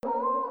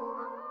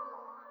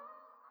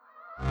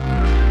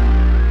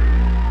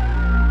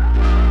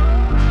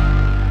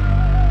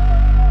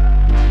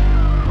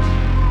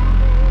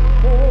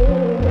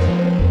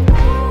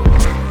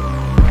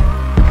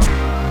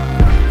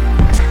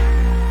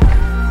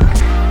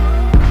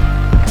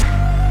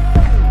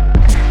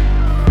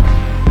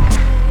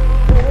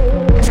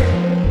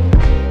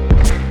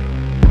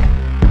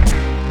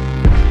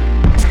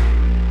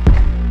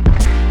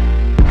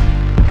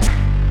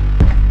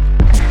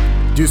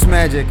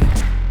Magic.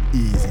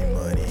 Easy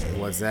money.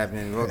 What's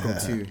happening? Welcome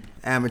to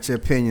Amateur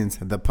Opinions,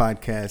 the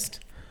podcast.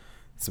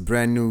 It's a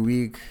brand new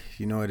week.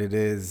 You know what it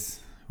is.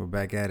 We're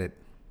back at it.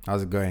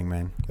 How's it going,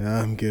 man?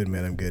 I'm good,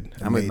 man. I'm good.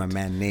 I'm with my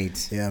man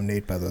Nate. Yeah, I'm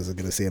Nate, by the way. I was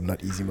going to say I'm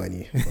not Easy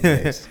Money.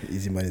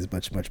 Easy Money is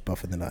much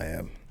buffer than I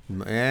am.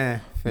 Yeah,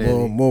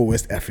 fairly. More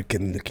West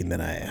African looking than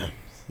I am.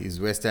 He's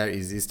East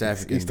African, East but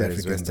African,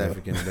 he's West though.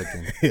 African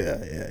looking. Yeah.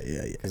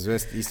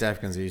 Because East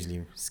Africans are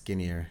usually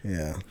skinnier.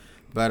 Yeah.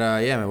 But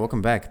yeah, man,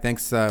 welcome back.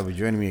 Thanks for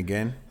joining me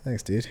again.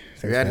 Thanks, dude.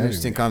 We had an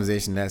interesting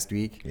conversation last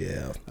week.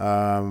 Yeah.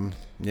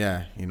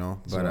 Yeah, you know,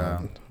 but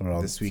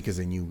around. this week is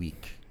a new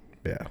week.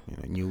 Yeah. You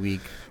know, new week.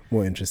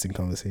 More interesting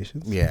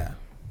conversations. Yeah,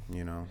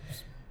 you know.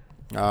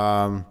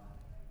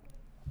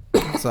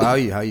 So how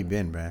you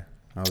been, bruh?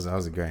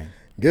 How's it going?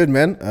 Good,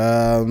 man.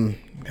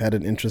 Had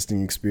an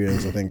interesting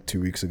experience, I think,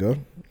 2 weeks ago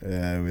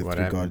with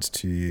regards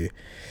to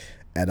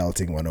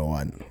Adulting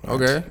 101. Right?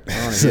 Okay,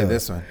 I want to hear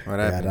this one. What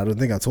happened? Yeah, I don't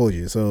think I told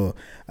you. So,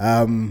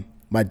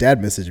 my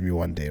dad messaged me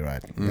one day,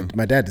 right?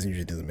 My dad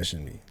doesn't message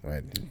me,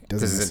 right?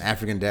 This is an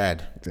African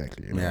dad.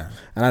 Exactly. You know? Yeah.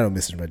 And I don't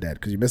message my dad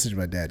because you message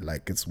my dad,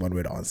 like, it's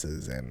one-word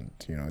answers and,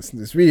 you know,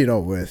 it's really not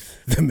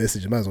worth the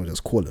message. You might as well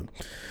just call him.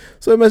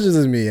 So he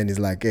messages me and he's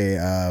like, hey,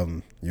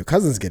 your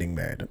cousin's getting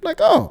married. I'm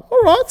like, oh,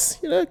 all right.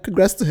 You know,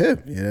 congrats to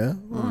him, you know?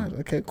 All right,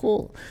 okay,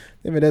 cool.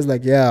 Then my dad's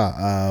like,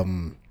 yeah,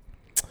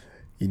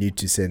 you need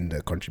to send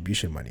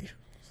contribution money.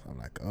 So I'm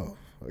like, oh,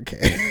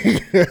 okay.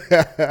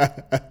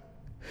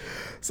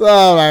 So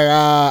I'm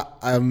like,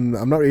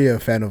 I'm not really a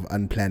fan of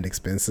unplanned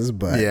expenses,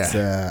 but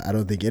I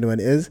don't think anyone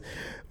is.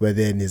 But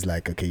then he's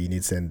like, okay, you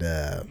need to send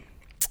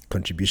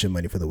contribution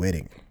money for the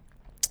wedding.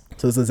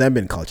 So it's a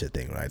Zambian culture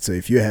thing, right? So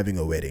if you're having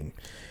a wedding,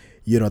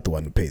 you're not the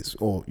one who pays,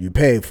 or you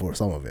pay for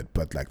some of it,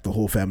 but like the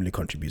whole family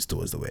contributes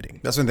towards the wedding.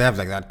 That's when they have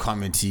like that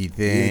committee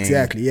thing.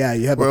 Exactly, yeah.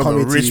 You have where a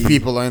committee. the rich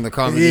people are in the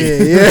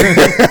committee.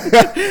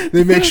 Yeah.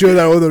 They make sure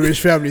that all the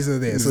rich families are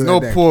there. There's so no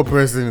that, poor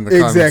person in the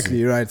committee.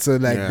 Exactly, right. So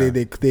like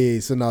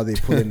so now they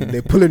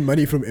pull in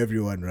money from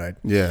everyone, right?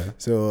 Yeah.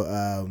 So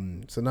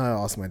now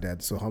I asked my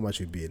dad, so how much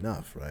would be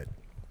enough, right?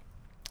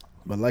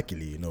 But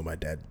luckily, you know, my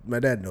dad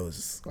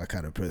knows what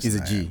kind of person He's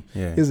a G. I am.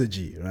 Yeah. He's a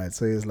G, right?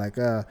 So he's like,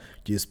 do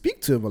you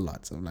speak to him a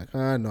lot? So I'm like,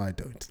 no, I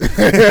don't.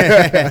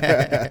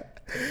 And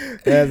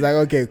it's like,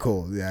 okay,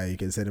 cool. Yeah, you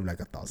can send him like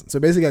 1,000. So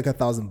basically like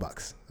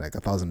 $1,000, like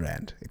 1,000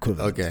 rand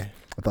equivalent. Okay.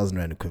 1,000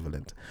 rand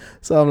equivalent.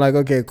 So I'm like,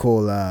 okay,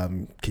 cool.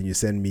 Can you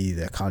send me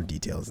the account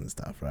details and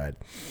stuff, right?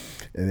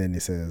 And then he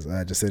says,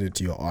 just send it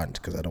to your aunt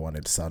because I don't want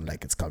it to sound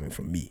like it's coming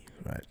from me,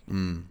 right?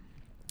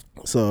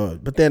 So,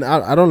 but then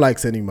I don't like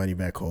sending money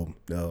back home.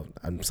 No,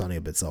 I'm sounding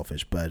a bit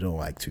selfish, but I don't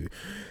like to.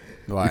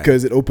 Why?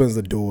 Because it opens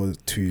the door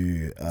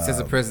to... it says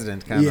a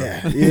president, kind of.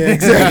 Yeah,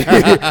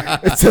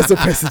 exactly. It says a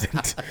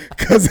president.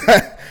 Because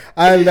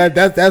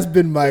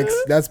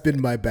that's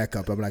been my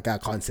backup. I'm like, I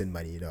can't send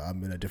money. You know,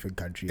 I'm in a different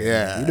country.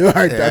 Yeah. You know,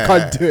 I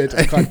can't do it.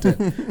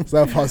 It's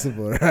not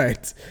possible,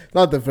 right?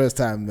 Not the first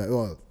time.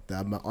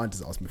 My aunt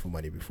has asked me for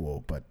money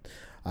before, but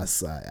I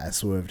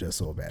swerved her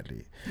so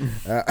badly.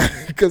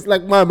 Because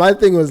like my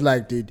thing was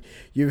like, dude,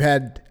 you've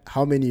had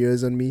how many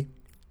years on me?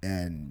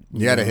 And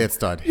you had a head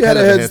start. You had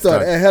a head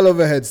start, a hell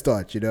of a head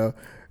start, you know.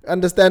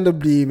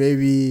 Understandably,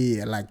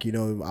 maybe like, you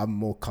know, I'm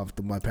more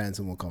comfortable. My parents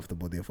are more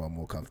comfortable, therefore I'm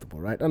more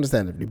comfortable, right?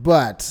 Understandably,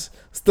 but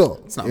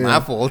still, it's not my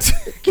fault.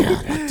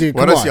 God, dude,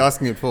 what is she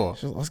asking it for?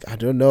 I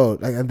don't know.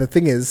 Like, and the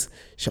thing is,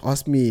 she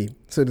asked me.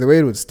 So the way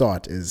it would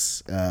start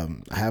is, I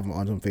have my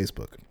aunt on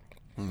Facebook,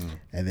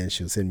 and then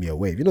she'll send me a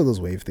wave. You know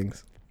those wave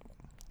things?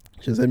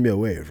 She'll send me a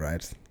wave,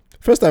 right?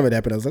 First time it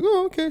happened, I was like,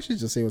 oh, okay.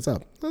 She's just saying what's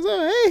up. I was like,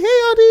 hey,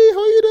 auntie,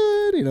 how you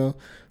doing? You know,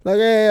 like,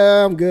 hey,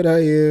 I'm good. How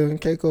are you?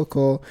 Okay,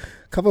 cool.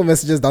 Couple of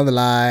messages down the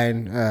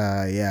line.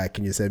 Yeah,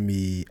 can you send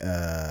me,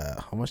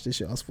 how much did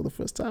she ask for the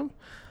first time?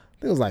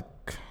 I think it was like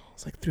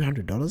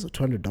 $300 or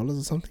 $200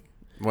 or something.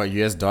 What,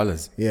 US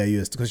dollars? Yeah,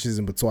 US, because she's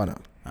in Botswana.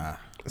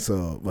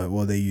 So,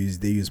 well, they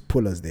use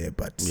pullers there,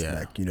 but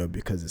like, you know,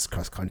 because it's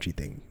cross country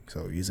thing,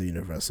 so use a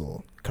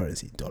universal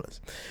currency, dollars.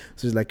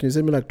 So she's like, can you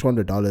send me like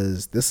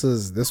 $200? This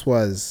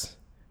was,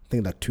 I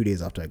think, like 2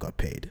 days after I got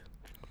paid.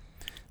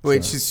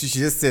 Wait, so, she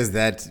just says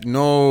that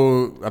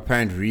no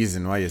apparent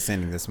reason why you're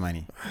sending this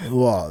money.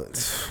 Well,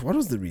 what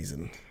was the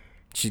reason?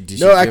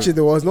 Actually,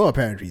 there was no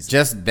apparent reason.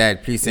 Just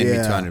that, please send me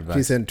 $200.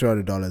 Please send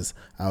 $200.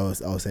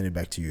 I'll send it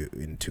back to you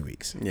in 2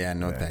 weeks. Yeah,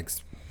 no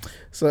thanks.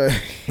 So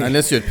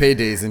unless your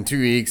payday is in 2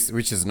 weeks,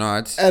 which is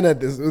not. And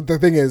the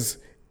thing is,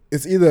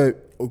 it's either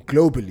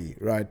globally,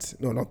 right?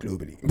 No, not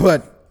globally,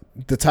 but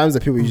the times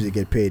that people usually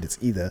get paid, it's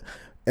either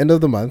end of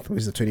the month,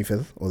 which is the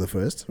 25th or the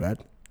 1st, right?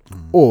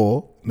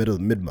 Or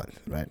mid-month,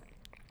 right?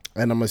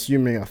 And I'm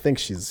assuming, I think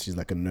she's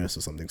like a nurse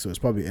or something, so it's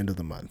probably end of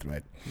the month,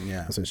 right?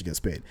 Yeah. That's when she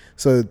gets paid.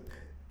 So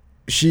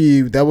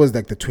that was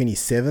like the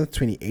 27th,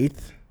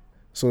 28th.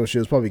 So she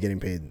was probably getting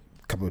paid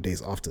a couple of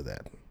days after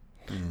that.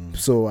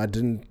 So I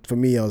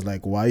was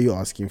like, why are you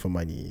asking for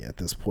money at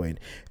this point?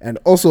 And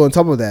also on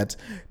top of that,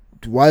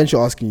 why aren't you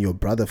asking your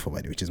brother for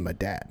money, which is my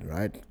dad,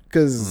 right?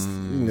 because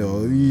you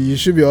know you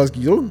should be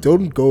asking. You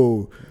don't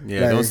go.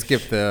 Yeah, don't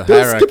skip the don't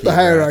hierarchy. skip the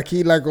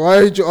hierarchy. Like, why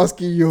aren't you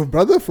asking your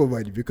brother for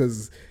money?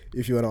 Because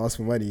if you want to ask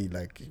for money,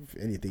 like if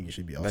anything, you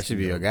should be asking. That should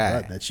be your guy.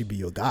 Brother. That should be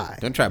your guy.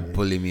 Don't try to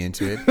bully me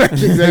into it.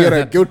 Exactly,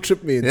 like guilt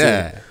trip me into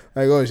Yeah. it.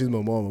 Like, oh, she's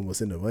my mom, I'm gonna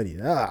send her money.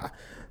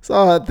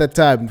 So at that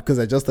time, because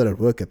I just started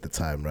work at the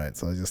time, right?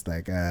 So I was just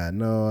like,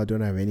 no, I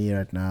don't have any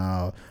right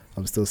now.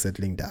 I'm still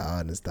settling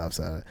down and stuff.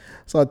 So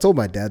I told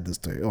my dad the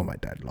story. Oh, my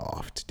dad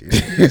laughed, dude.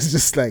 It's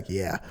just like,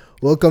 yeah,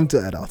 welcome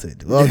to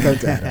adulthood. Welcome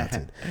to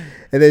adulthood.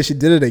 And then she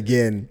did it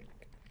again,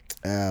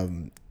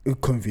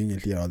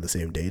 conveniently around the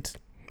same date,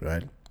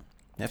 right?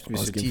 You have to be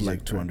Asking for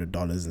like $200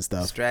 and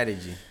stuff.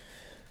 Strategy.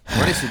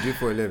 What does she do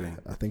for a living?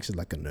 I think she's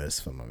like a nurse,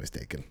 if I'm not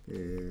mistaken.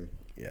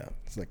 Yeah,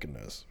 it's like a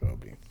nurse,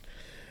 probably.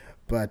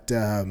 But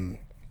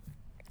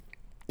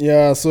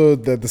yeah, so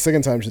the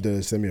second time she did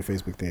it, she sent me a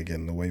Facebook thing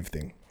again, the wave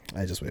thing.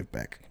 I just waved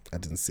back. I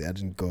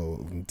didn't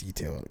go in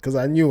detail because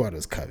I knew what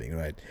was coming,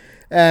 right?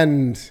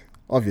 And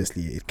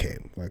obviously it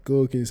came. Like,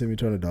 oh, can you send me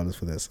 $200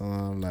 for this?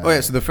 I'm like, Oh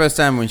yeah, so the first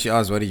time when she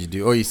asked, what did you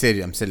do? Oh, you said,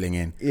 I'm settling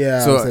in.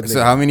 Yeah.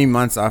 So how many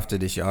months after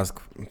did she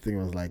ask? I think it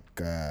was like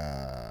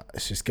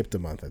she skipped a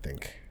month, I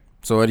think.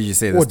 So what did you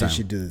say this Or time? did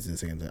she do this the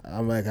second time?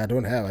 I'm like, I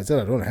don't have. I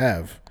said I don't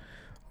have.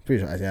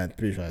 Pretty sure I said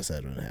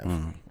I don't have.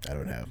 I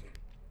don't have.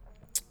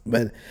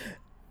 But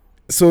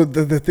so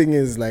the thing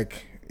is,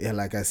 like, yeah,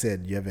 like I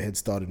said, you have a head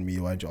start on me.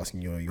 Why aren't you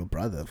asking your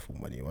brother for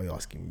money? Why are you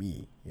asking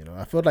me? You know,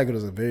 I felt like it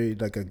was a very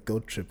like a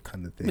guilt trip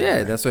kind of thing. Yeah,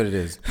 right? that's what it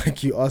is.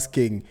 Like you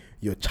asking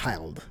your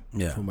child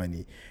Yeah. for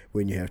money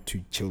when you have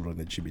 2 children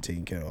that you should be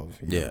taking care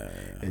of. You know?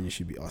 And you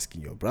should be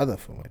asking your brother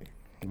for money.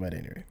 But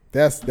anyway,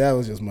 that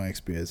was just my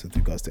experience with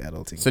regards to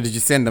adulting. So did you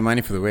send the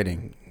money for the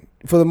wedding?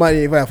 For the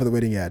money, for the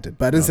wedding, yeah, I did.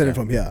 But I didn't send it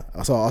from here.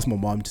 So I asked my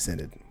mom to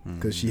send it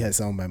because she had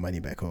some of my money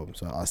back home.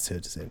 So I asked her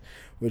to send,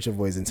 which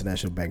avoids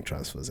international bank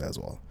transfers as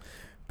well.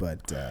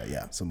 But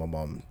yeah, so my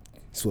mom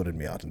sorted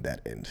me out on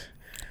that end.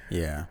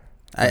 Yeah,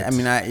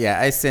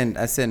 I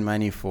send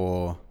money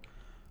for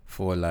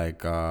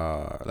like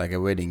a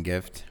wedding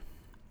gift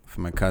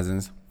for my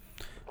cousins,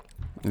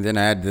 and then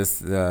I had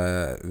this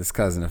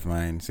cousin of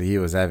mine. So he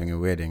was having a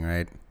wedding,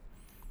 right?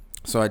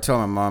 So I told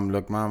my mom,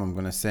 look, Mom, I'm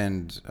gonna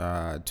send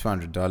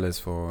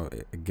 $200 for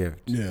a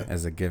gift,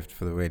 as a gift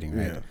for the wedding,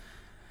 right? Yeah.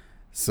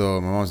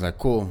 So my mom was like,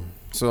 cool.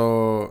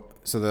 So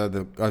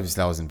the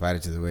obviously I was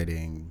invited to the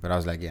wedding, but I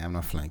was like, yeah, I'm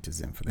not flying to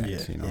Zim for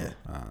that, you know.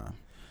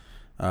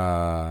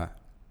 Yeah.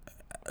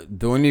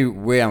 The only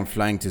way I'm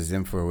flying to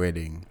Zim for a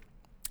wedding,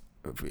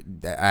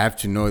 I have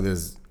to know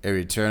there's a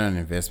return on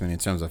investment in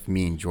terms of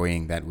me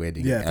enjoying that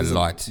wedding a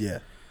lot. Yeah.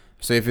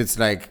 So if it's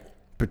like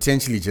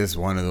potentially just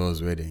one of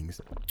those weddings,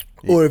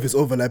 or if it's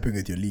overlapping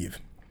with your leave.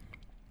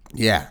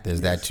 Yeah,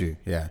 there's that too.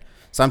 Yeah.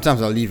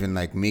 Sometimes I'll leave and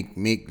like make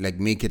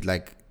it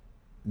like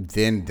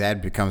then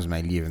that becomes my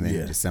leave, and then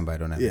in December I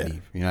don't have to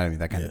leave. You know what I mean?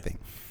 That kind of thing.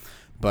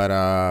 But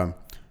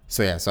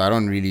so I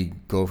don't really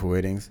go for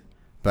weddings,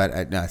 but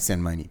I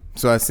send money.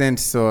 So I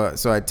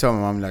tell my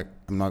mom like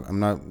I'm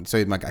not. So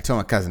I tell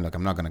my cousin like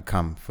I'm not gonna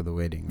come for the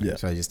wedding. Right? Yeah.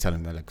 So I just tell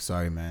him that like,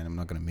 sorry man, I'm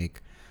not gonna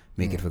make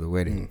it for the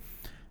wedding.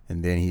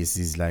 And then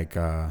he's like,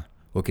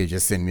 okay,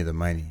 just send me the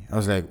money. I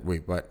was like,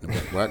 wait, what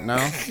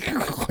now?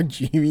 What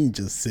do you mean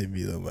just send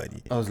me the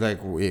money? I was like,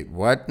 wait,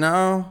 what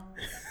now?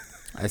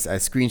 I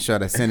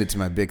screenshot, I sent it to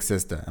my big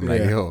sister. I'm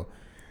like, yo,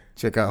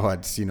 check out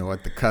what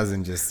the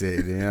cousin just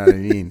said. You know what I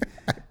mean?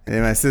 And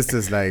then my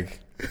sister's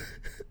like,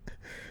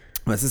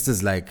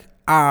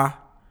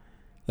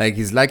 like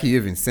he's lucky you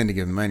even sending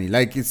him money.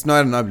 Like it's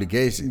not an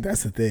obligation.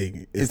 That's the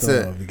thing. It's not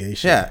an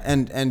obligation. Yeah,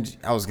 and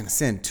I was gonna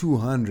send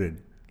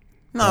 200.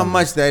 Not how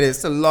much that is.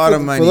 It's a lot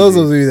of money. For those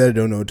of you that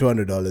don't know,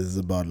 $200 is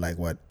about like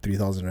what,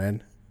 3,000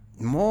 rand?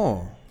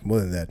 More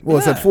than that. Well,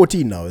 it's at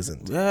 14 now,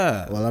 isn't it?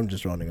 Yeah. Well, I'm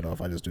just rounding it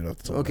off. I just do it off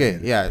the top. Okay,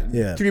 yeah.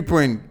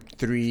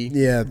 3.3.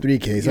 Yeah,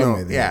 3K, something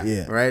like that.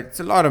 Yeah, right? It's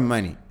a lot of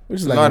money.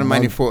 Which is like a lot of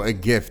money for a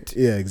gift.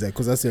 Yeah, exactly.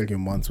 Because that's like your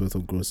month's worth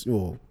of gross,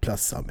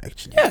 plus some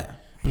actually. Yeah.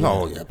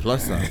 Oh, yeah,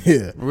 plus some.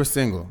 Yeah. We're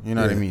single, you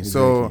know what I mean? Exactly.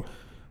 So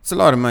it's a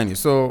lot of money.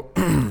 So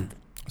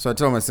I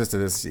told my sister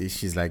this.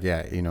 She's like,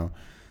 yeah, you know.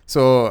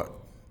 So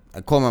I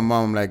called my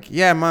mom. I'm like,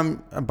 yeah,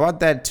 Mom, I bought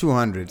that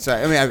 200. So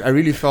I mean, I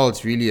really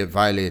felt really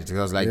violated because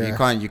I was like,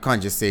 you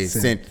can't just say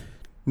send.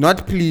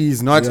 Not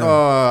please, not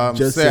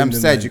I'm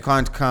sad you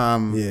can't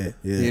come. Yeah.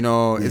 You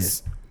know,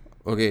 it's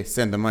okay.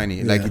 Send the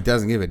money. Like it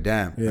doesn't give a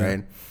damn,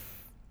 right?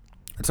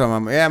 I told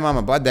Mom, yeah, Mom,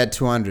 I bought that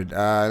 200.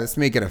 Let's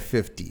make it a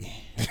 50.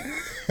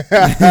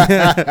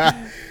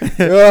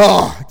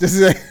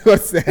 Just like,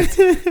 what's that?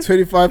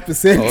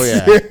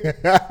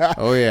 25%.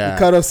 Oh yeah. You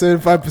cut off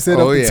 75% off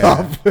the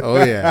top.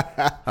 Oh yeah.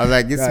 I was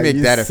like, let's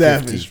make that a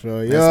 50.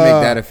 Bro. Let's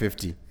make that a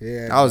 50.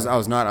 Yeah. I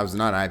was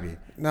not happy.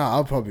 No,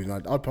 I'll probably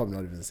not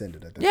even send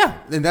it at that. Yeah,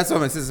 and that's what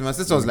my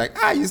sister was like,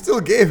 you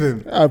still gave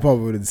him. I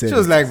probably wouldn't send it. She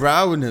was like, bro,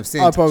 I wouldn't have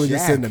sent it. I'll probably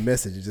just send a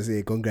message and just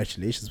say,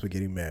 congratulations for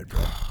getting married,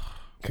 bro.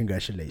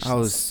 Congratulations. I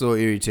was so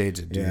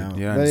irritated, dude. Yeah.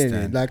 You understand?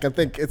 Anyway, like, I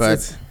think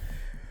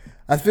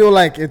I feel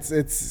like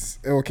it's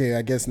okay.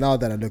 I guess now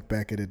that I look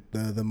back at it,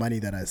 the money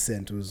that I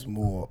sent was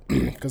more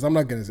because I'm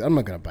not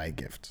gonna buy a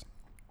gift.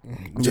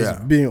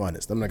 Just being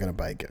honest, I'm not gonna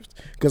buy a gift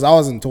because I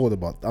was told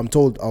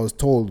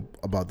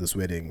about this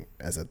wedding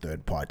as a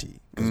third party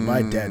because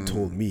my dad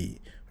told me,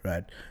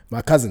 right?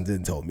 My cousin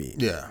didn't tell me.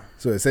 Yeah.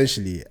 So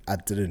essentially, I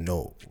didn't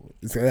know.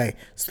 It's like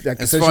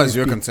as far as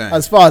you're concerned,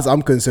 as far as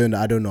I'm concerned,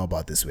 I don't know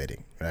about this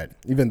wedding, right?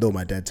 Even though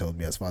my dad told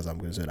me, as far as I'm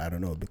concerned, I don't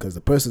know because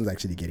the person's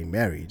actually getting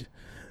married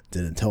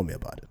didn't tell me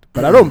about it.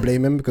 But I don't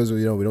blame him because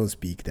we don't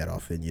speak that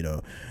often.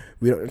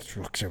 We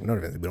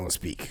don't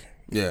speak.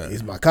 Yeah,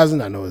 he's my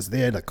cousin. I know it's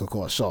there, like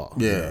Coco Shaw.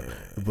 Yeah,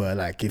 but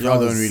like if y'all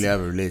don't really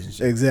have a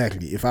relationship.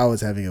 Exactly. If I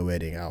was having a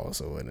wedding, I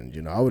also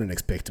wouldn't. I wouldn't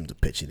expect him to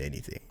pitch in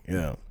anything.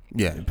 Yeah.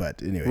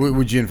 But anyway,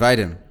 would you invite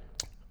him?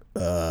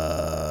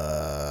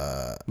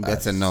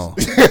 That's a no.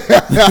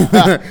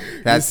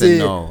 That's a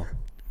no.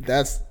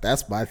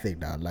 That's my thing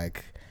now.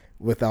 Like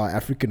with our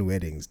African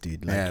weddings,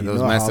 dude. Like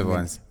those massive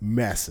ones.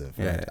 Massive.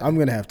 Yeah. Right? I'm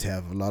gonna have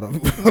a lot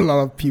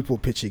of people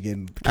pitching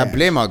in. Cash. I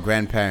blame our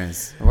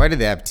grandparents. Why do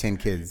they have 10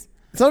 kids?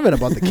 It's not even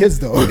about the kids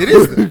though. It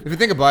is. If you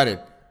think about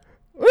it.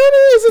 It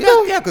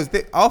is. Yeah, because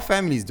our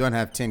families don't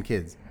have 10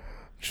 kids.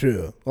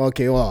 True.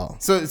 Okay. Well.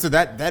 So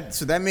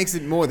that makes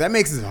it more. That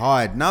makes it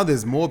hard. Now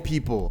there's more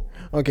people.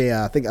 Okay.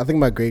 Yeah. I think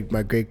my great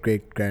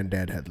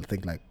granddad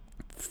had like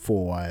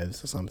 4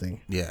 wives or something.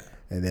 Yeah.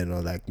 And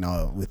then like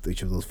now with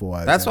each of those 4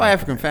 wives. That's why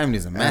African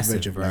families are massive.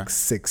 Average of like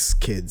 6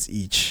 kids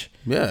each.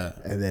 Yeah.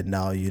 And then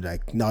now you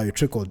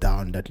trickle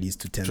down at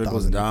least to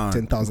 10,000.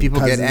 10,000. People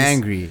cousins. get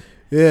angry.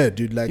 Yeah,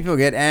 dude. Like people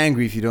get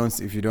angry if you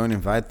don't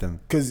invite them.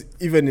 Because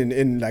even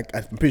in like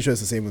I'm pretty sure it's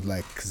the same with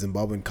like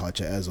Zimbabwean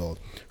culture as well,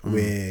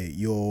 where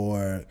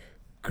your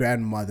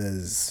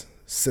grandmother's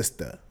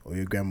sister or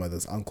your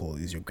grandmother's uncle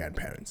is your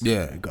grandparents.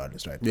 Yeah.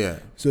 Regardless, right? Yeah.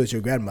 So it's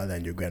your grandmother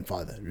and your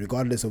grandfather,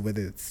 regardless of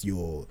whether it's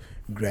your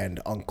grand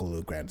uncle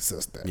or grand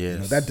sister.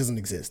 Yes. That doesn't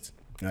exist,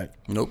 right?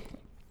 Nope.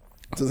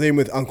 So same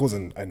with uncles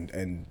and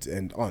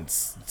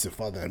aunts. It's your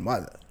father and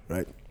mother,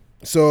 right?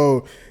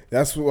 So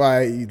that's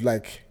why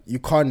you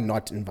can't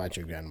not invite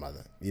your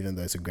grandmother, even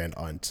though it's a grand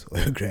aunt or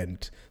a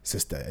grand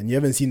sister, and you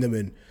haven't seen them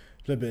in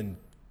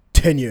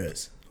 10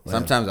 years.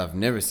 Sometimes I've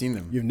never seen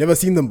them. You've never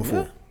seen them before.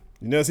 Yeah.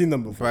 You've never seen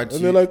them before. But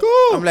and they're like,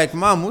 oh. I'm like,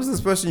 Mom, who's this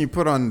person you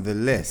put on the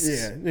list?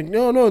 Yeah. Like,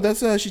 no,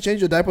 that's she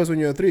changed your diapers when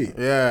you were 3.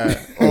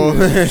 Yeah. Oh,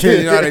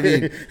 you know what I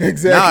mean?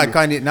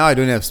 Exactly. Now I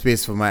don't have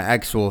space for my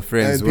actual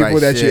friends. And people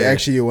that you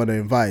actually want to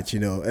invite,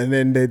 And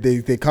then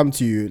they come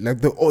to you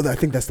like I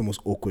think that's the most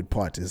awkward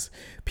part is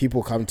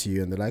people come to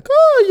you and they're like,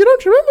 oh, you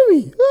don't remember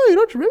me? Oh, you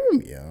don't remember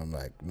me? And I'm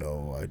like,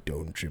 no, I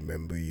don't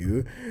remember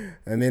you.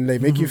 And then they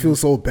make you feel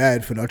so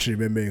bad for not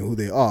remembering who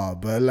they are.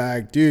 But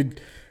like,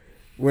 dude,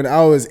 when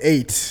I was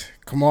 8.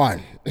 Come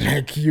on,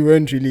 like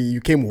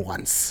you came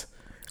once.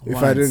 If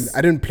I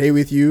didn't play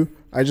with you.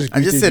 I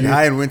just said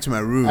hi and went to my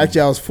room.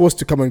 Actually, I was forced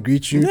to come and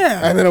greet you.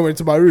 Yeah, and then I went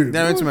to my room.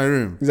 Then I went to my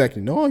room.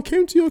 Exactly. No, I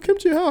came to your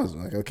house.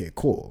 I'm like, okay,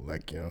 cool.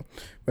 Like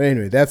But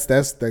anyway, that's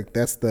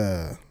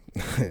the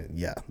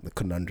the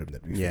conundrum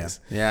that we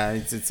face. Yeah,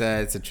 it's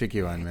a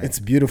tricky one, man. It's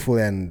beautiful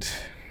and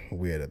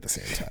weird at the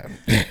same time.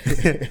 I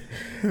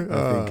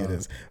think it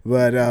is.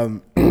 But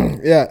and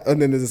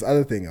then there's this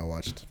other thing I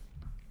watched.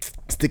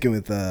 Sticking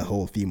with the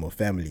whole theme of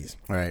families,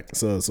 right?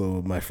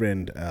 So my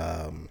friend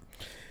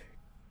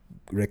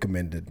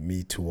recommended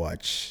me to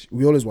watch.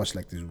 We always watch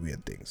like these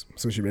weird things.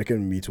 So she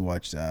recommended me to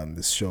watch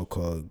this show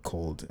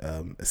called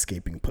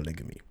Escaping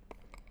Polygamy.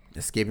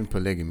 Escaping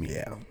Polygamy.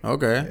 Yeah.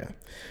 Okay. Yeah.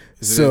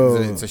 It's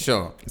a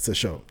show. It's a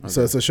show. Okay.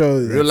 So it's a show.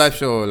 Real life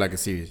show or like a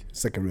series?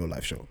 It's like a real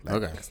life show.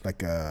 Okay. It's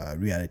like a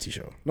reality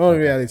show. Not a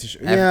reality show.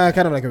 Yeah,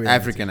 kind of like a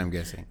reality African, show. I'm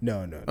guessing.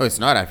 No. Oh, it's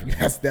not African.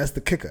 That's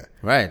the kicker.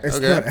 Right. It's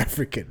not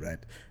African, right?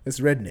 It's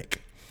redneck.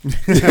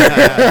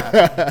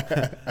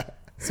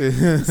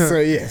 So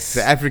yes.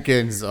 The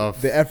Africans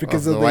of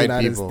the white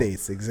United people.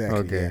 States, exactly.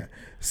 Okay. Yeah.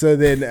 So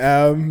then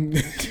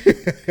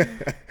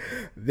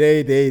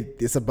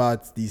it's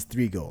about these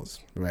 3 girls,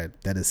 right,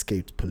 that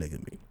escaped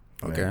polygamy.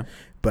 Right? Okay.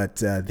 But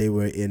they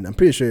were I'm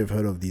pretty sure you've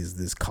heard of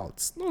these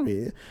cults. Not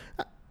really.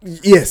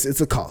 Yes,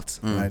 it's a cult,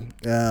 right?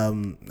 I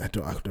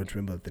don't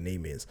remember what the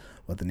name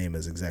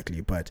is exactly,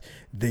 but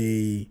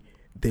they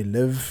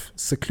live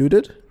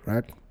secluded,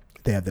 right?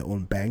 They have their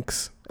own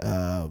banks.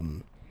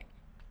 Even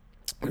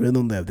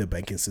though their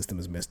banking system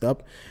is messed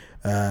up,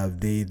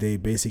 they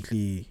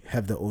basically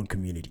have their own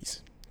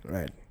communities,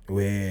 right?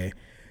 Where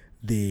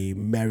they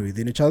marry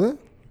within each other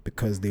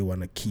because they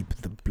want to keep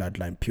the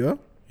bloodline pure.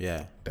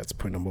 Yeah, that's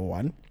point number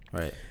 1.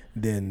 Right.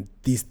 Then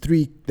these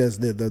 3, there's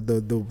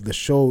the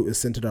show is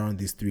centered around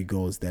these 3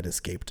 girls that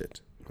escaped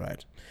it,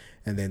 right?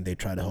 And then they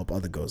try to help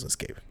other girls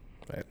escape,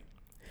 right?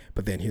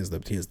 But then here's the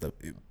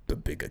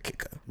bigger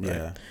kicker. Right?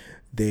 Yeah.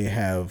 They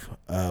have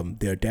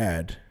their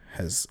dad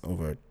has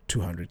over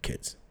 200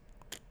 kids.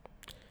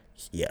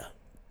 Yeah,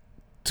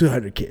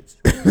 200 kids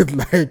with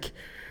like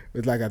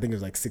I think it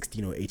was like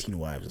 16 or 18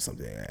 wives or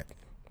something like that.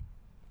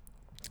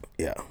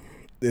 Yeah,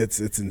 it's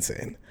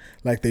insane.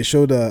 Like they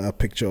showed a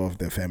picture of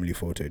their family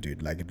photo,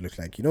 dude. Like it looked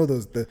like, you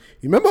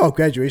remember our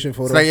graduation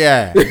photo? It's like,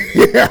 yeah.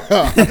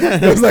 Yeah.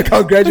 It was like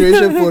our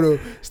graduation photo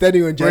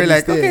standing on Jamie's We're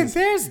like, stairs. okay,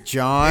 there's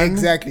John.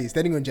 Exactly,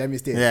 standing on Jamie's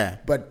stairs. Yeah.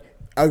 But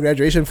our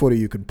graduation photo,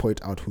 you could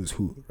point out who's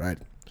who, right?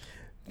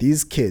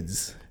 These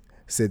kids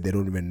said they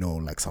don't even know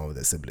like some of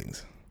their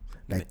siblings.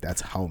 Like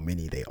that's how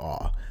many they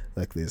are.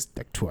 Like there's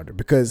like 200.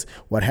 Because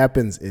what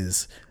happens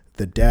is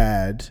the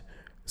dad.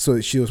 So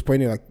she was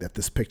pointing like at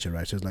this picture,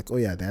 right? She was like, "Oh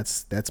yeah,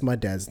 that's my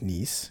dad's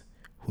niece,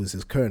 who's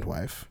his current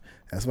wife.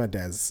 That's my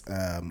dad's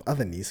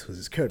other niece, who's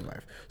his current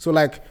wife." So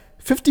like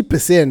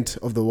 50%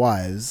 of the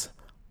wives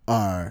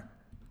are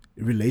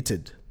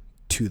related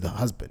to the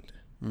husband,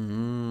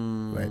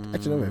 right?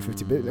 Actually, not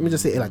 50. But let me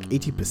just say like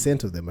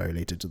 80% of them are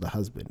related to the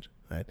husband,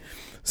 right?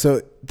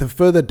 So the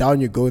further down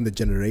you go in the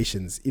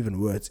generations, even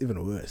worse,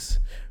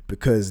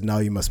 because now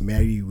you must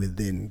marry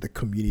within the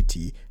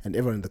community, and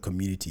everyone in the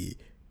community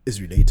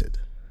is related.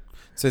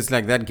 So it's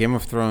like that Game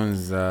of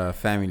Thrones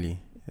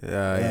family.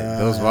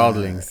 Those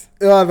wildlings.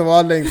 Yeah, the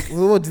wildlings.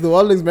 What, do the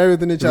wildlings marry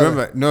within each other?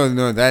 Remember? No,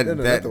 not the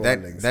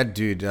wildlings. that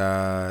dude.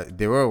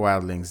 They were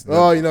wildlings.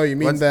 Oh, you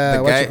mean what's the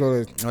what guy, you call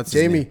it? what's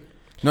his Jamie. name?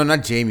 No,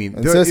 not Jamie.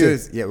 And There Cersei.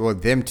 was- yeah, well,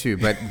 them too.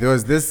 But there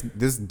was this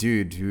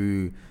dude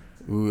who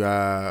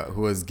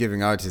was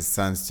giving out his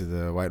sons to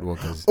the White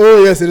Walkers.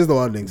 Oh yes, it is the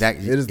wildlings. That-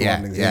 It is the yeah,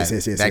 wildlings. yeah,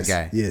 Yes, that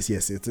guy. Yes.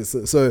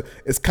 So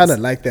it's kind of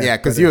like that. Yeah,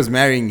 because but he was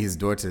marrying his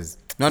daughters.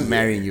 Not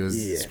marrying, he was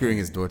yeah. screwing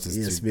his daughters.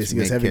 Yes, to basically, he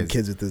was make having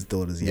kids with his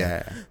daughters.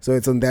 Yeah. Yeah. So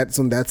it's on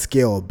that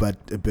scale, but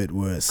a bit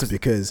worse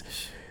because.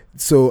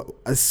 So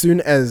as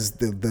soon as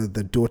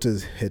the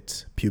daughters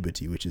hit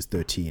puberty, which is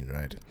 13,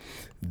 right,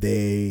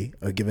 they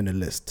are given a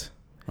list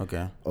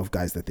Okay. of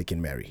guys that they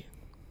can marry,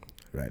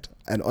 right?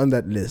 And on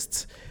that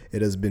list,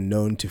 it has been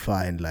known to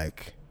find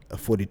like a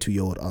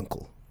 42-year-old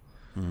uncle.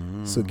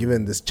 So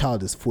given this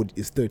child is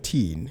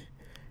 13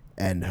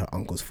 and her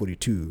uncle's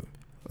 42,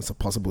 it's a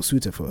possible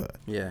suitor for her.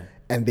 Yeah.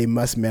 And they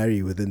must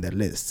marry within that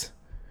list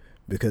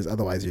because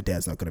otherwise your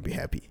dad's not going to be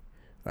happy,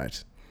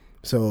 right?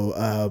 So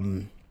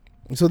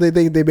so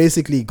they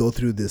basically go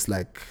through this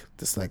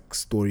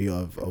story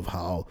of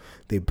how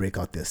they break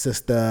out their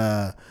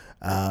sister.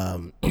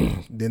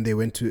 Then they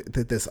went to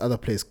this other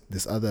place,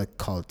 this other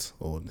cult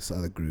or this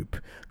other group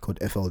called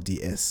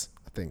FLDS,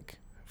 I think.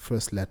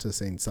 First letter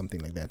saying something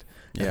like that.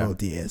 Yeah.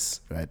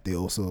 FLDS, right? They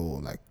also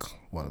like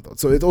one of those.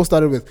 So it all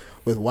started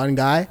with one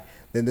guy.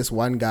 Then this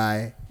one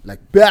guy,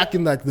 like back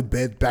in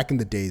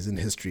the days in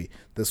history,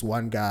 this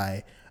one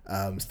guy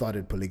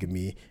started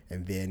polygamy,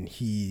 and then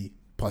he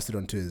passed it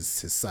on to his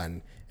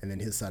son, and then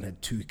his son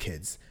had 2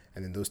 kids,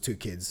 and then those 2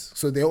 kids.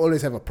 So they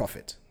always have a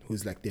prophet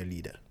who's like their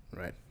leader,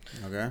 right?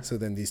 Okay. So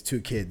then these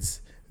 2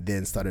 kids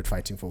then started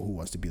fighting for who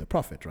wants to be the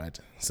prophet, right?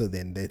 So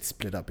then they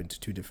split up into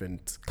 2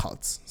 different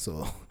cults.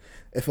 So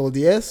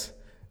FLDS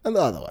and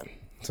the other one.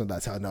 So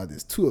that's how now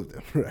there's 2 of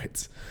them,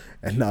 right?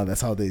 And now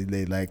that's how they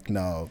like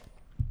now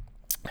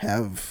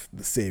have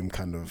the same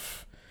kind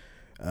of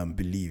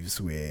beliefs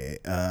where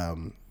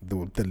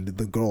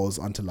the girls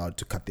aren't allowed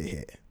to cut their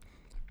hair.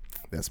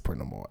 That's point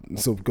number 1.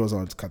 So girls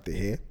aren't allowed to cut their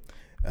hair,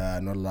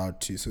 not allowed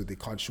to, so they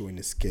can't show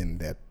any skin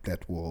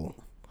that will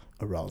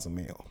arouse a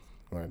male,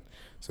 right?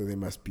 So they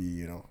must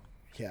be,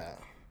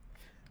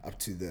 up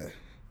to the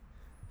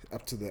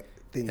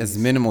thing. As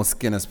minimal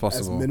skin as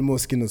possible. As minimal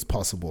skin as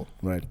possible,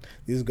 right?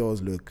 These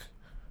girls look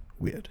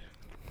weird.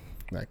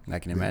 Like I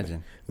can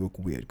imagine. they look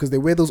weird because they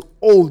wear those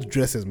old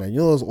dresses, man. You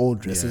know those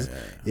old dresses?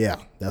 Yeah,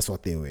 that's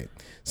what they wear.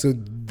 So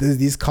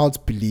these cults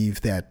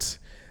believe that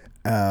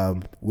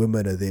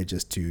women are there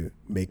just to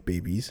make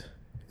babies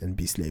and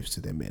be slaves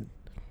to their men.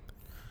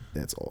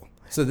 That's all.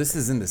 So this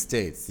is in the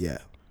States. Yeah.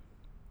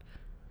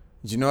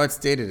 Do you know what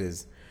state it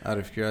is? Out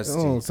of curiosity.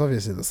 Oh, it's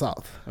obviously the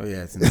South. Oh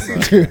yeah, it's in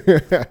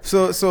the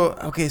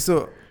South.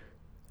 So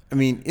I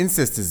mean,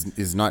 incest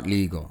is not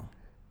legal.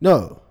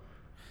 No.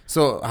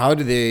 So how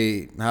do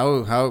they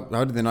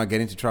not get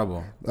into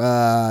trouble?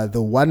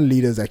 The one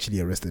leader is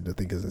actually arrested. I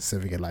think is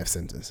serving a life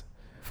sentence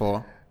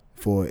For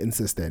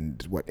incest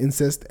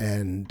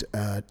and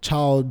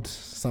child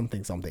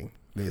something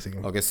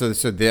basically. okay, so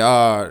they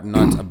are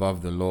not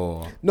above the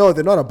law. No,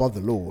 they're not above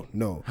the law.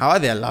 No. How are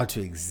they allowed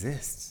to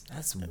exist?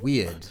 That's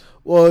weird.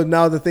 Well,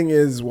 now the thing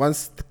is,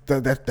 once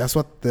that's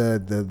what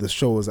the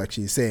show was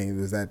actually saying,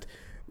 was that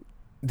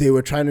they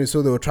were trying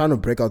to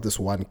break out this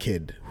one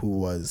kid who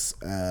was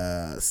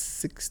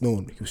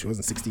she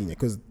wasn't 16 yet,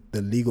 because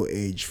the legal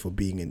age for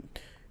being in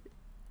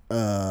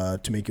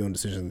to make your own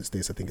decision in the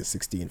States, I think, is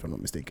 16, if I'm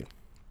not mistaken.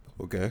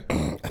 Okay.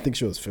 I think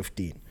she was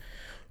 15.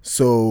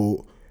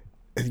 So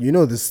you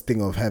know this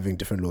thing of having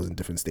different laws in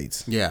different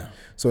states. Yeah.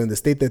 So in the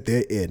state that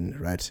they're in,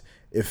 right,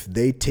 if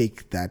they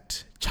take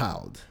that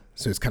child,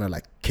 so it's kind of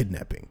like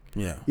kidnapping.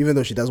 Yeah. Even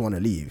though she doesn't want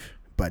to leave,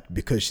 but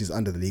because she's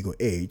under the legal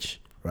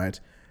age, right,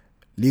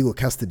 legal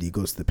custody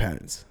goes to the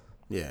parents.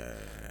 Yeah.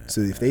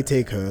 So if they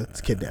take her,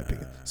 it's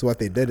kidnapping. So what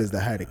they did is they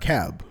hired a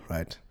cab,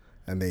 right,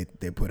 and they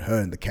put her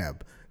in the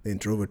cab, then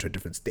drove her to a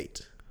different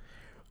state,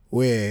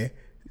 where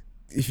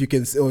if you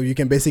can, or you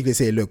can basically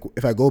say, look,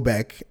 if I go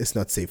back, it's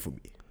not safe for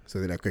me. So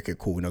they're like, okay,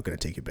 cool, we're not going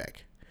to take you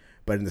back.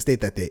 But in the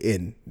state that they're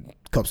in,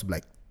 cops are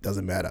like,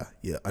 doesn't matter.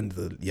 You're under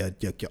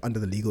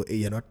the legal.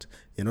 You're not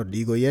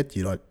legal yet.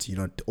 You're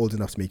not old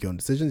enough to make your own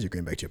decisions. You're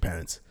going back to your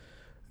parents,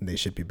 and they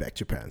should be back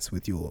to your parents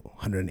with your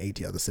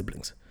 180 other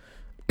siblings.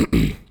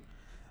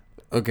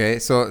 Okay,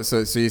 so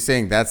you're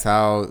saying that's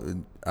how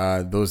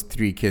those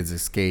 3 kids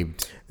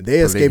escaped? They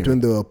escaped when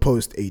they were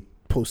post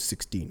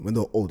 16, when they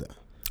were older.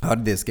 How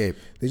did they escape?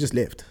 They just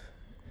left.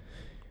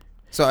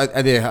 So how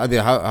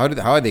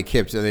are they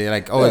kept? Are they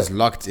like always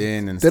locked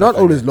in? And they're stuff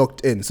not always that?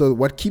 locked in. So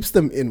what keeps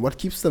them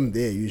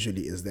there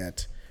usually is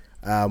that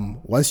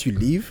once you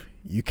leave,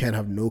 you can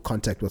have no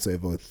contact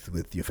whatsoever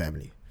with your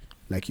family.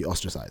 Like, you're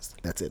ostracized.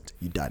 That's it.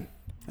 You're done.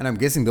 And I'm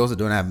guessing those who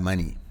don't have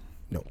money.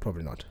 No,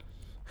 probably not.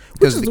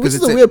 Which is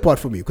the weird part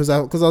for me, because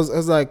I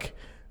was like,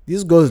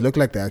 these girls look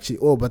like they're actually,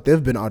 but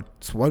they've been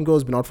out. One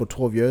girl's been out for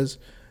 12 years.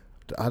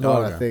 The other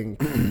one, I think,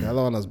 the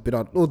other one has been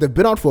out. No, they've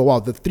been out for a while.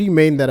 The 3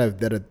 main that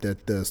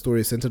the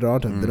story is centered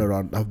around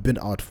have been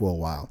out for a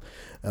while.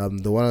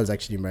 The one was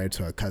actually married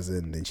to her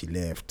cousin, then she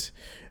left.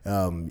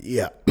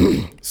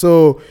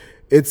 So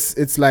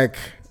it's like,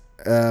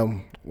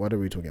 what are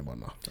we talking about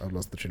now? I've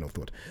lost the train of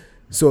thought.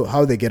 So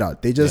how they get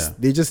out? They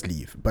just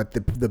leave. But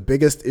the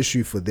biggest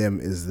issue for them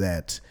is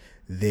that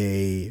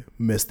they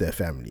miss their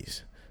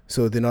families.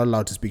 So they're not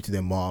allowed to speak to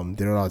their mom.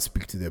 They're not allowed to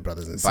speak to their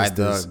brothers and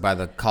sisters. By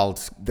the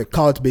cult. The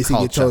cult basically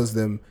culture. tells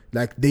them,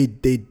 like, they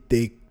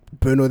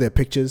burn all their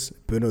pictures,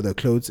 burn all their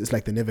clothes. It's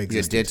like they never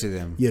existed. You're dead to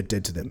them. You're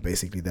dead to them,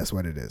 basically. That's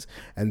what it is.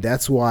 And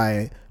that's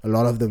why a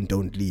lot of them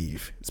don't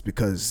leave. It's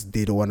because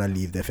they don't want to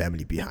leave their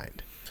family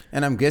behind.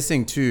 And I'm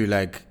guessing too,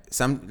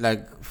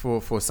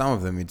 for some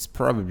of them, it's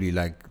probably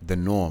like the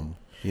norm.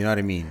 You know what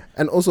I mean?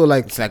 And also,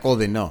 like, it's like all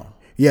they know.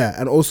 Yeah,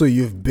 and also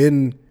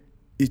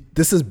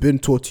this has been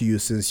taught to you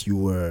since you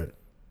were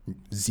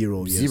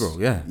 0 years.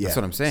 That's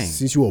what I'm saying.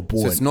 Since you were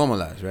born. So it's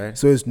normalized, right?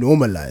 So it's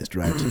normalized,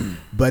 right?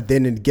 But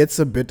then it gets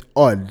a bit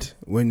odd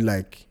when,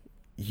 like,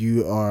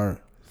 you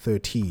are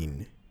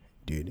 13,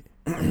 dude,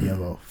 and you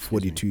have a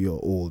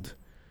 42-year-old,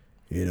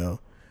 you know.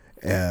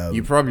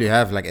 You probably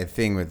have like a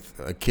thing with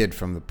a kid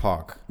from the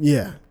park.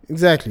 Yeah,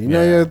 exactly. You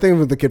know, you're a thing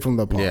with the kid from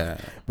the park. Yeah.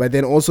 But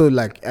then also,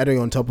 like, adding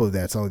on top of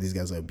that, some of these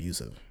guys are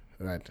abusive,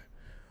 right?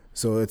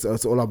 So it's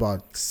all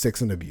about sex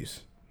and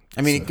abuse.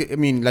 I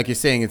mean, like you're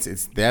saying,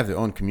 it's they have their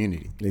own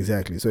community.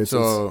 Exactly. They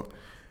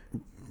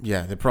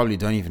probably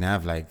don't even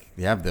have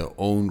they have their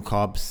own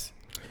cops.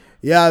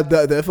 Yeah,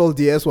 the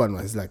FLDS one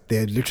was like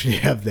they literally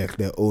have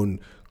their own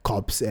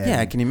cops.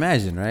 And I can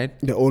imagine, right?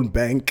 Their own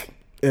bank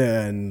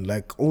and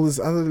like all this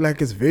other,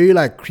 like, it's very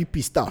like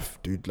creepy stuff,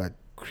 dude. Like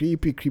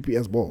creepy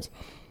as balls.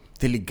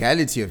 The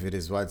legality of it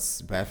is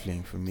what's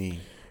baffling for me.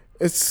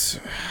 I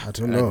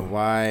don't know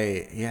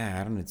why. Yeah,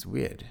 I don't know. It's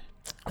weird.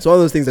 It's all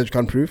those things that you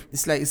can't prove.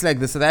 It's like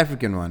the South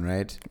African one,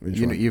 right? Which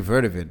one? You've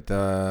heard of it.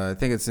 I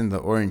think it's in the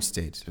Orange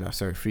State.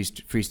 Sorry, Free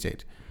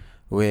State,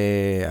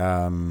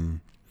 where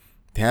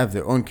they have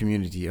their own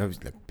community.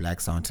 Obviously, like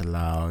blacks aren't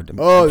allowed. I'm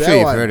sure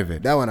you've heard of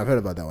it. That one, I've heard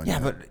about that one. Yeah,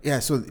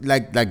 but so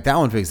like that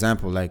one, for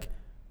example, like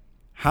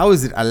how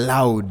is it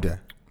allowed?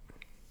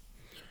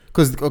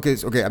 Because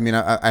okay. I mean,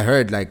 I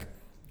heard like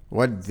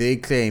what they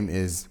claim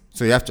is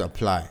so you have to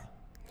apply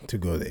to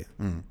go there.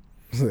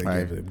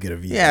 Right. Get a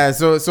visa. Yeah,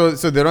 so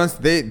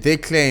they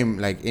claim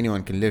like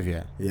anyone can live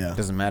here. Yeah, it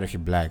doesn't matter if you're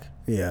black.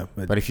 Yeah,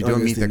 but if you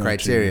don't meet the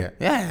criteria,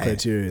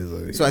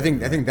 criteria. So I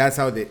think that's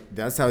how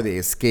they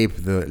escape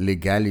the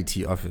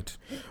legality of it.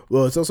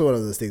 Well, it's also one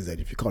of those things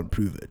that if you can't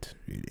prove it,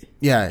 really.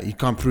 Yeah, you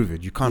can't prove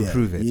it. You can't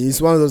prove it. It's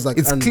one of those like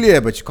it's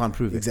clear, but you can't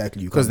prove it.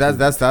 Exactly, because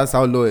that's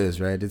how law is,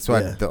 right? It's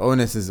what the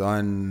onus is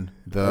on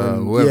the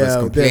whoever's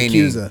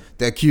complaining,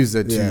 the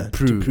accuser to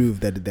prove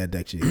that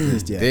actually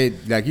exists. Yeah, they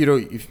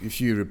if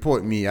you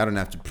report me, I don't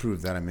have to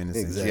prove that I'm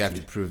innocent. Exactly. You have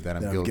to prove that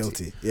I'm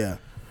guilty. Yeah.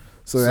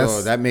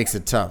 So that makes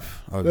it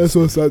tough.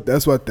 Obviously.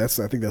 That's what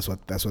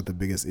the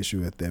biggest issue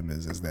with them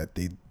is that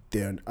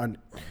they're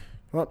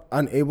not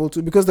unable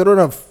to, because they don't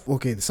have,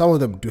 some of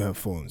them do have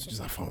phones, just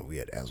I found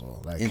weird as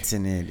well, like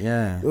internet.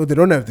 Yeah, they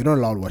don't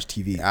allow to watch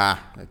TV.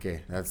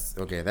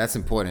 That's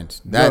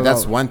important.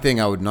 That's one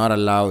thing I would not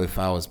allow if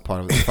I was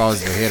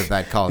the head of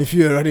that cult. If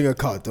you're running a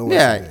cult, don't watch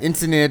it.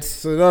 Internet.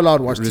 So they're not allowed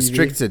to watch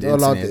restricted TV. They're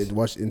allowed to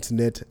watch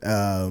internet.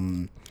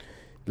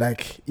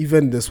 Like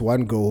even this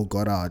one girl who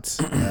got out,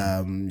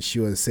 she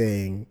was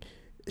saying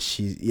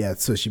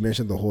so she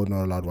mentioned the whole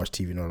not allowed to watch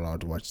TV, not allowed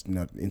to watch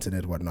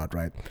internet, whatnot,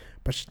 right?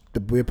 But the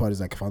weird part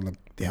is like I found like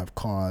they have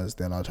cars,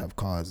 they're allowed to have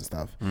cars and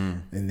stuff.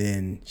 And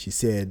then she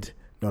said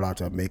not allowed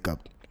to have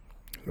makeup,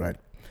 right?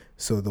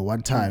 So the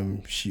one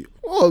time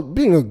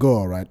being a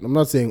girl, right? I'm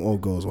not saying all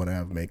girls want to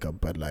have makeup,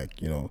 but like,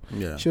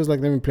 she was like,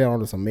 let me play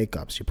around with some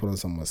makeup. She put on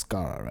some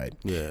mascara, right?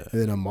 Yeah.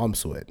 And then her mom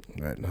saw it,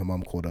 right? And her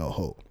mom called her a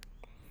hoe.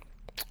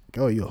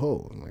 Oh, you a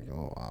hoe. I'm like,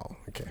 oh, wow.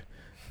 Okay.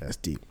 That's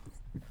deep.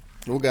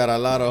 We got a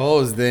lot of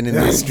hoes then in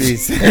the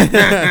streets.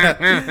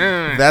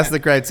 That's the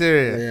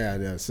criteria.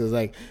 Yeah. So it's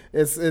like,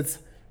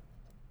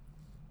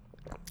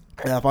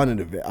 I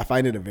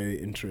find it a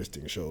very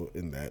interesting show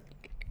in that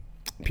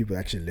people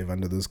actually live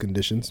under those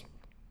conditions,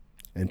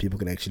 and people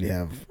can actually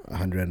have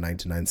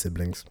 199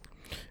 siblings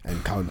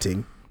and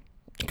counting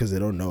because they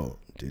don't know,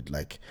 dude.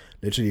 Like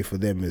literally for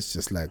them, it's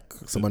just like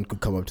someone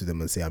could come up to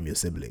them and say, "I'm your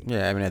sibling."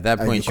 Yeah, I mean at that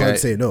And point you can't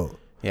say no.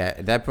 Yeah,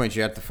 at that point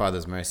you're at the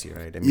father's mercy,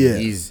 right? I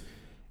mean,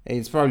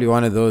 it's probably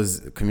one of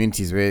those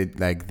communities where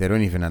like they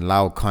don't even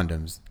allow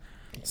condoms.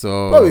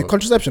 So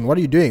contraception. What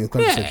are you doing with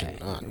contraception?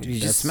 Yeah, Ah, dude, you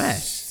just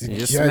smash. You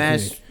just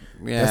exactly. smash.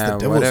 Yeah, That's the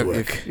devil's whatever.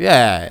 work.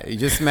 You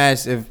just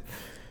smash if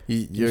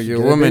your get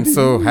a woman baby,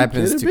 so you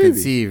happens get a to baby.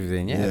 conceive.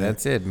 Then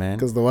that's it, man.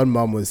 Because the one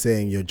mom was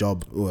saying your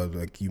job, or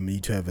like you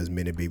need to have as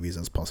many babies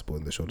as possible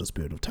in the shortest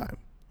period of time.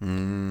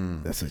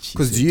 That's what she.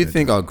 Because do you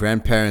think our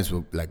grandparents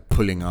were like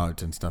pulling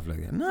out and stuff like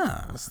that?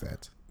 Nah. What's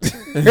that? I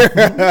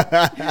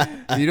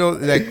know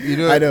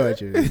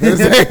what you mean.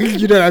 Like,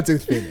 you don't have to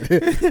explain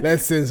it.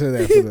 Let's censor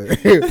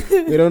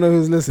that. We don't know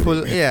who's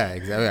listening.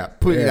 Exactly. Yeah.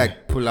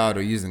 Pull out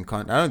or using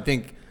condoms. I don't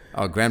think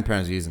our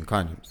grandparents were using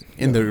condoms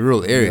in the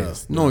rural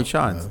areas. No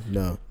chance.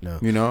 No.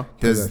 You know,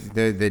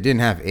 they didn't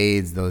have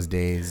AIDS those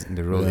days in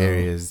the rural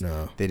areas.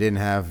 No. They didn't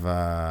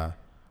have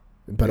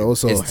but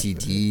also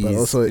STDs. But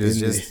also it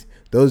was in just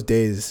those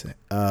days,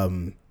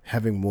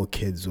 having more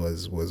kids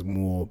was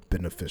more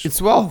beneficial.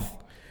 it's wealth.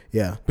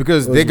 Yeah,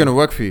 Because they're gonna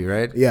work for you,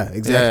 right? Yeah,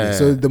 exactly. Yeah.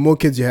 So the more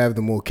kids you have,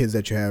 the more kids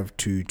that you have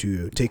to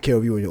take care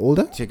of you when you're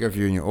older. Take care of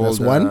you when you're older.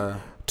 That's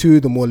one. Two,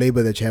 the more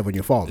labor that you have on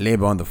your farm.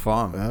 Labor on the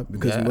farm.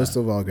 Because most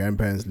of our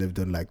grandparents lived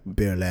on like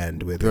bare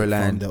land where they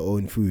farmed their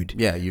own food.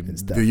 Yeah,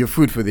 your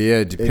food for the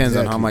year depends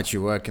on how Exactly. much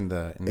you work in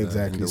the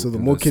So the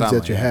more kids summer,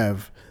 that you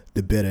have,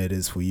 the better it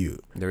is for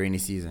you. the rainy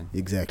season.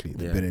 Exactly,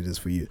 the better it is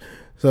for you.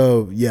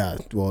 So yeah,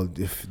 well,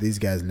 if these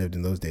guys lived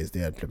in those days, they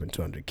had flipping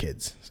 200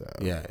 kids. So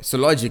Yeah, so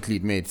logically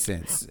it made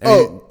sense.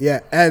 And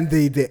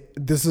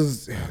this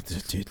is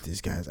dude, these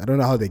guys. I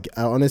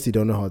honestly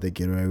don't know how they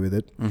get away with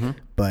it. Mm-hmm.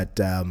 But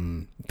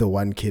the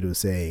one kid was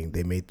saying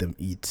they made them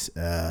eat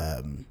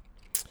rotten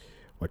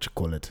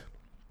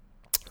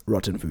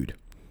food.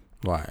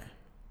 Why?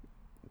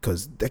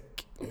 Because I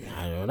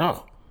don't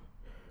know.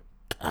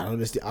 I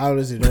honestly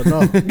don't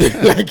know.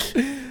 Like,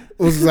 it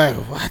was like,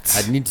 what?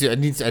 I'd need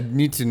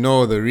to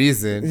know the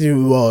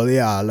reason. Well,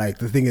 yeah. Like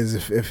the thing is,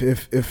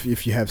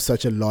 if you have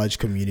such a large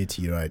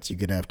community, right, you're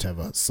gonna have to have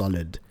a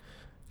solid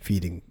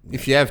feeding.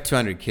 If you have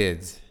 200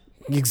 kids,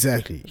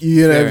 Exactly.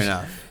 fair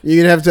enough. You're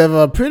gonna have to have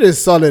a pretty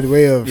solid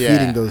way of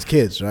feeding those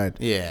kids, right?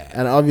 Yeah.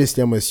 And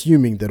obviously, I'm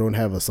assuming they don't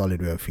have a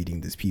solid way of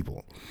feeding these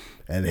people,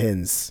 and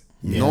hence.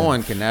 No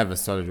one can have a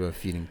solid way of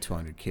feeding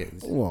 200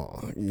 kids.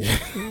 Well, You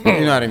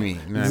know what I mean?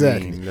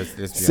 Exactly. Let's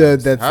be So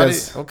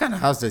honest. What kind of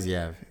house does he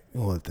have?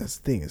 well, that's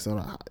the thing. It's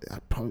not.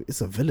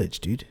 It's a village,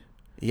 dude.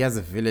 He has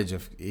a village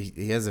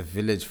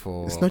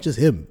for. It's not just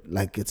him.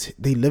 Like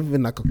they live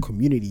in like a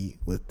community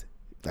with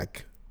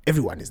like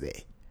everyone is there.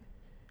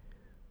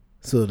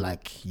 So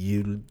like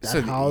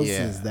house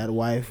is that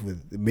wife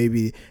with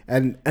maybe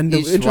and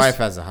Each wife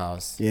has a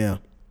house. Yeah.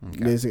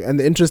 Okay. Basically. And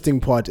the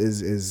interesting part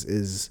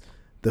is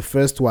the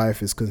first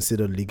wife is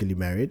considered legally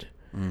married,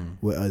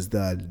 whereas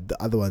the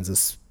other ones are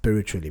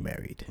spiritually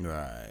married.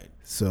 Right.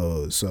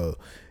 So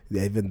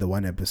even the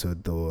one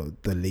episode,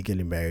 the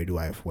legally married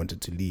wife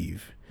wanted to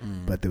leave,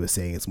 but they were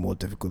saying it's more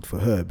difficult for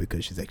her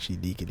because she's actually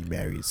legally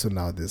married. So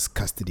now there's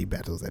custody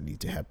battles that need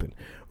to happen.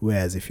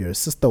 Whereas if you're a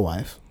sister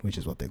wife, which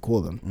is what they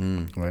call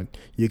them, right,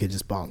 you can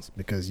just bounce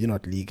because you're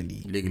not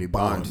legally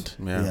bound.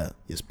 Yeah.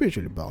 You're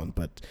spiritually bound,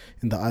 but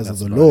in the eyes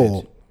That's of the about law,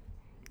 it.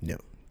 no,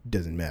 it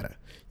doesn't matter.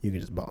 You can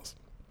just bounce.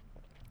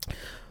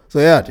 So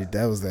yeah, dude,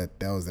 that was that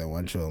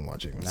one show I'm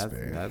watching.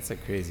 That's a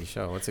crazy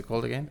show. What's it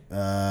called again?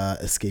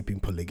 Escaping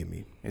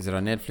Polygamy. Is it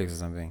on Netflix or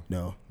something?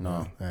 No.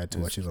 I had to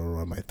watch it on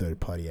one of my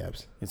third-party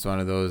apps. It's one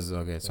of those.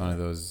 Okay, it's one of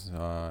those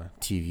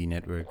TV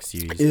network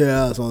series.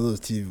 Yeah, it's one of those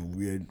TV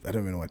weird. I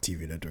don't even know what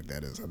TV network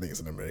that is. I think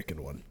it's an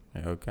American one.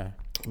 Okay.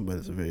 But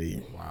it's a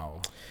very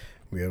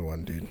weird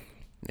one, dude.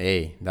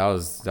 Hey, that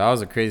was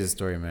a crazy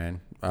story, man.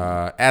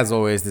 As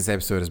always, this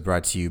episode is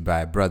brought to you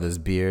by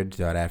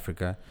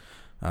brothersbeard.africa.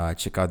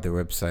 Check out their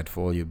website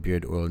for all your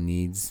beard oil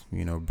needs.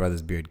 You know,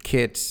 Brothers Beard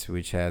Kit,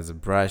 which has a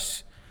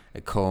brush,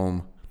 a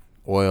comb,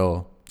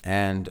 oil,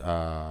 and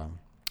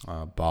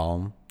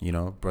balm. You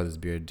know, Brothers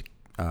Beard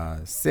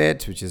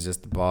set, which is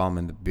just the balm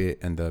and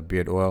the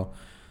beard oil,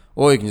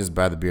 or you can just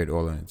buy the beard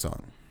oil on its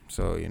own.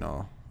 So you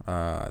know,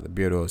 the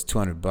beard oil is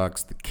 $200.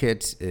 The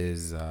kit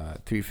is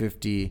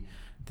 $350.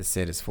 The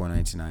set is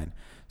 $499.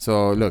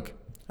 So look,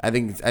 I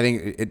think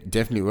it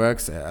definitely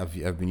works. I've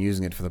been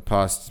using it for the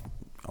past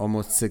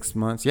almost 6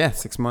 months. Yeah,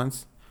 6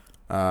 months.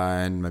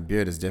 And my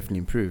beard has definitely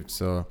improved.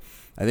 So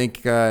I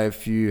think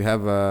if you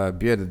have a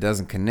beard that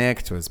doesn't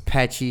connect or is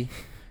patchy,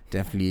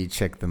 definitely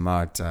check them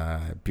out.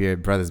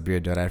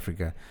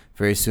 Brothersbeard.africa.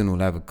 Very soon we'll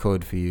have a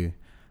code for you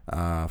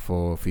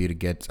for you to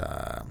get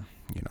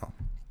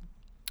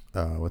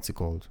what's it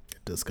called?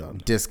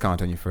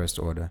 Discount on your first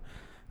order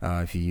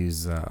if you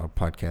use our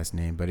podcast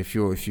name. But if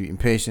you're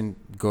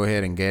impatient, go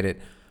ahead and get it.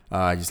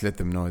 Just let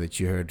them know that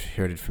you heard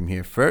it from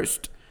here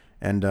first.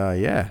 And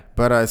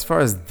but as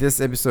far as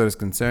this episode is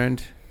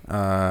concerned,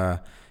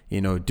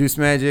 Deuce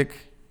Magic.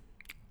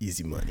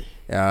 Easy money.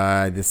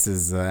 This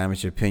is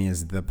Amateur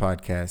Opinions, the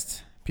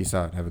podcast. Peace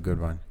out. Have a good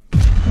one.